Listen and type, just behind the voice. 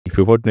If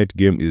your Fortnite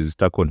game is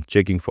stuck on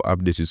checking for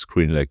updated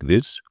screen like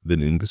this,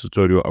 then in this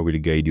tutorial I will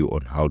guide you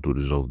on how to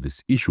resolve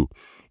this issue.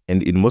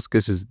 And in most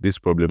cases, this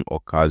problem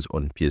occurs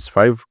on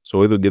PS5. So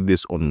whether you get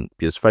this on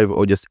PS5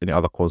 or just any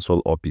other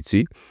console or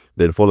PC,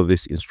 then follow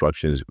these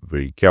instructions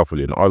very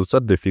carefully. And I'll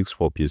start the fix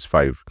for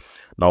PS5.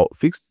 Now,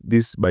 fix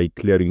this by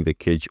clearing the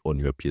cache on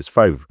your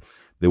PS5.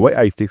 The way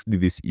I fixed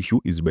this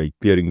issue is by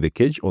clearing the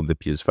cache on the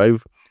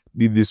PS5.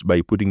 Did this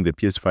by putting the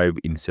PS5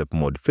 in safe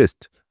mode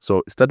first.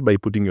 So start by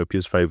putting your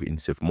PS5 in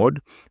safe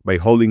mode by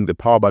holding the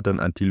power button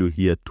until you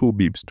hear 2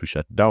 beeps to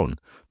shut down.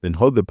 Then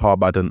hold the power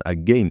button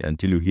again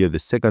until you hear the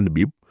second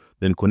beep.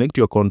 Then connect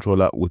your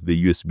controller with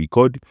the USB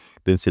cord.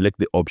 Then select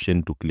the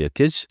option to clear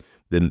cache.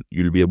 Then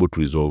you'll be able to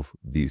resolve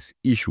this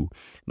issue.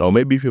 Now,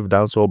 maybe if you've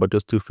done so, but you're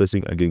still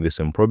facing again the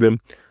same problem,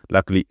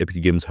 luckily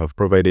Epic Games have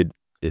provided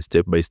a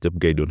step-by-step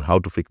guide on how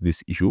to fix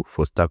this issue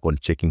for stuck on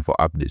checking for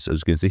updates.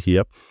 As you can see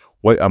here,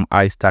 why am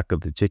I stuck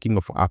at the checking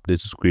of updates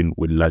screen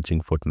when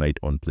launching Fortnite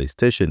on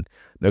PlayStation?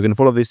 Now you can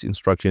follow these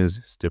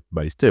instructions step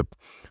by step.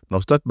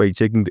 Now start by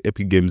checking the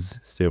Epic Games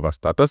server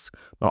status.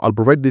 Now I'll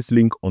provide this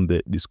link on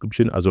the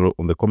description as well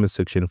on the comment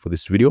section for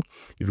this video.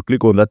 If you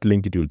click on that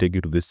link, it will take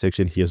you to this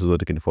section here so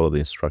that you can follow the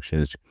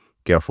instructions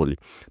carefully.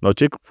 Now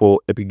check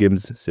for Epic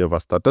Games server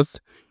status.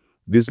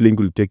 This link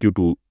will take you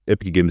to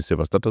Epic Games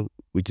server status,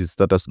 which is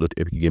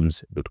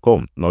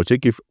status.epicgames.com. Now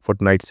check if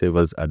Fortnite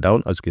servers are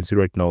down. As you can see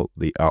right now,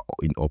 they are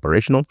in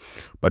operational.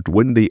 But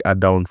when they are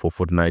down for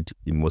Fortnite,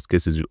 in most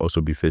cases, you'll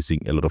also be facing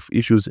a lot of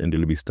issues and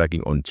you'll be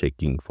stacking on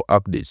checking for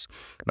updates.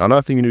 Now,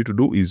 another thing you need to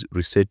do is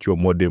reset your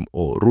modem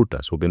or router.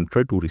 So you can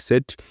try to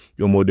reset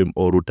your modem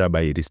or router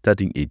by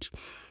restarting it.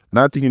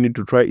 Another thing you need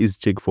to try is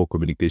check for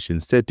communication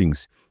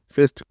settings.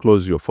 First,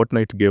 close your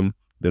Fortnite game.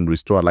 Then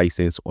restore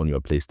license on your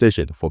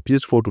PlayStation. For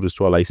PS4 to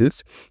restore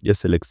license,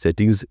 just select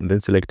settings and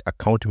then select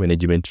account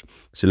management,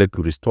 select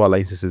restore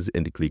licenses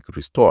and click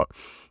restore.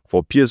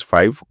 For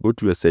PS5, go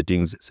to your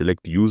settings,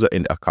 select user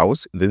and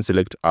accounts, then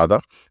select other,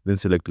 then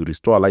select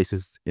restore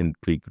license and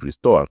click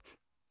restore.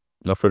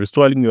 Now for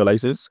restoring your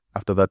license,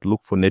 after that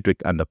look for network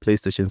under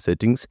PlayStation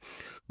settings,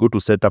 go to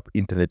setup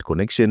internet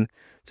connection,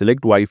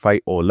 select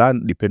Wi-Fi or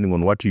LAN depending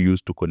on what you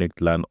use to connect.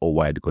 LAN or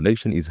wired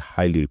connection is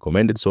highly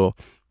recommended. So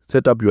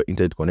set up your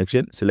internet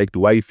connection, select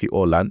Wi-Fi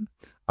or LAN.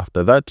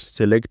 After that,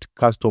 select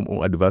custom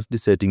or advanced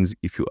settings.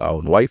 If you are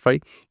on Wi-Fi,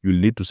 you'll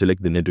need to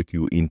select the network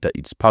you enter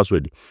its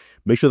password.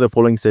 Make sure the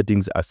following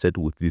settings are set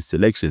with these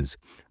selections.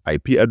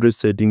 IP address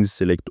settings,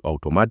 select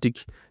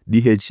automatic.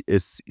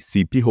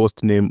 DHCP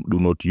host name, do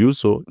not use.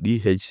 So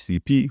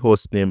DHCP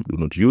host name, do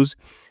not use.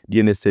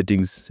 DNS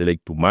settings,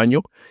 select to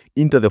manual.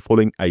 Enter the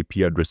following IP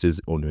addresses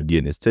on your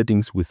DNS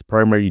settings with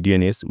primary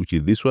DNS, which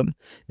is this one,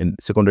 and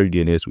secondary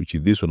DNS, which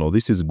is this one. Now,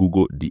 this is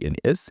Google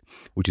DNS,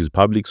 which is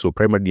public. So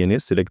primary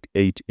DNS, select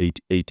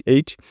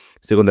 8888.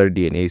 Secondary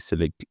DNS,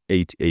 select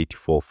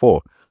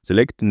 8844.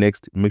 Select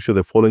next. Make sure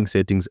the following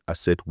settings are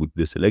set with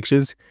the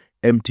selections.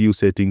 MTU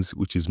settings,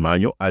 which is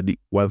manual, add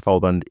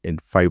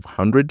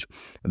 1500,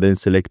 and then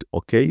select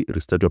OK,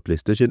 restart your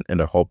PlayStation,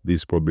 and I hope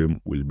this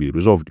problem will be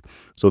resolved.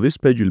 So this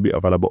page will be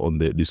available on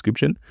the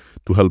description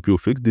to help you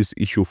fix this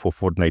issue for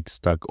Fortnite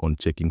stuck on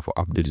checking for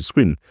updated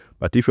screen.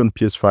 But if you're on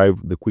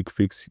PS5, the quick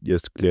fix,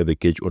 just clear the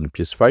cache on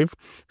PS5.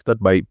 Start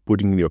by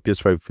putting your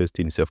PS5 first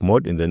in safe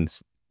mode and then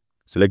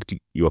select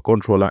your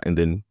controller and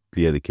then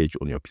clear the cache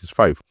on your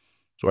PS5.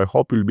 So I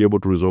hope you'll be able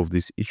to resolve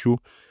this issue.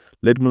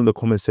 Let me know in the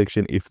comment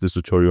section if this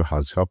tutorial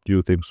has helped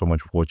you. Thanks so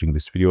much for watching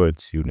this video and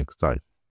see you next time.